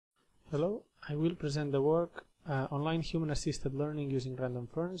Hello, I will present the work Online Human-Assisted Learning Using Random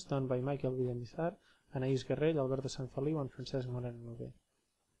Ferns done by Villamizar, Anaïs Garrell, Alberto Sanfeliu, and Francesc Moreno-Noguer.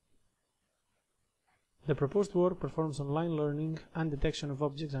 The proposed work performs online learning and detection of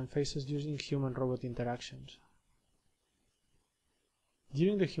objects and faces using human-robot interactions.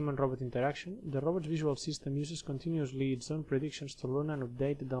 During the human-robot interaction, the robot's visual system uses continuously its own predictions to learn and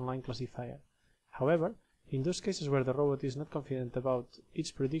update the online classifier. However, in those cases where the robot is not confident about its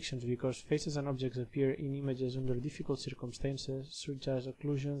predictions because faces and objects appear in images under difficult circumstances such as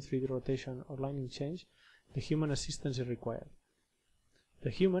occlusion, 3D rotation, or lining change, the human assistance is required.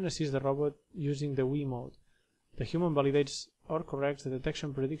 The human assists the robot using the we mode. The human validates or corrects the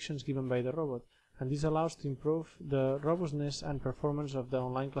detection predictions given by the robot, and this allows to improve the robustness and performance of the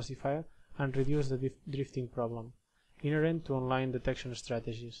online classifier and reduce the drifting problem inherent to online detection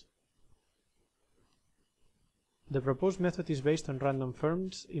strategies. The proposed method is based on random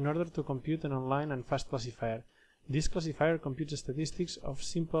ferns in order to compute an online and fast classifier. This classifier computes statistics of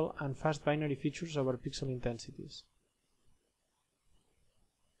simple and fast binary features over pixel intensities.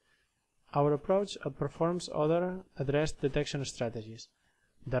 Our approach outperforms other addressed detection strategies.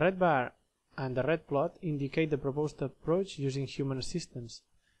 The red bar and the red plot indicate the proposed approach using human assistance.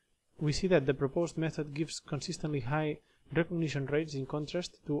 We see that the proposed method gives consistently high recognition rates in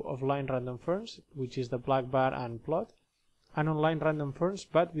contrast to offline random ferns, which is the black bar and plot, and online random ferns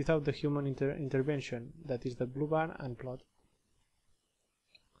but without the human intervention, that is the blue bar and plot.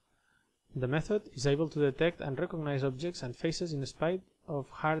 The method is able to detect and recognize objects and faces in spite of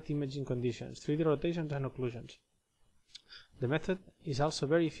hard imaging conditions, 3D rotations and occlusions. The method is also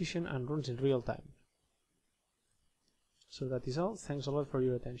very efficient and runs in real time. So that is all. Thanks a lot for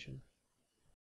your attention.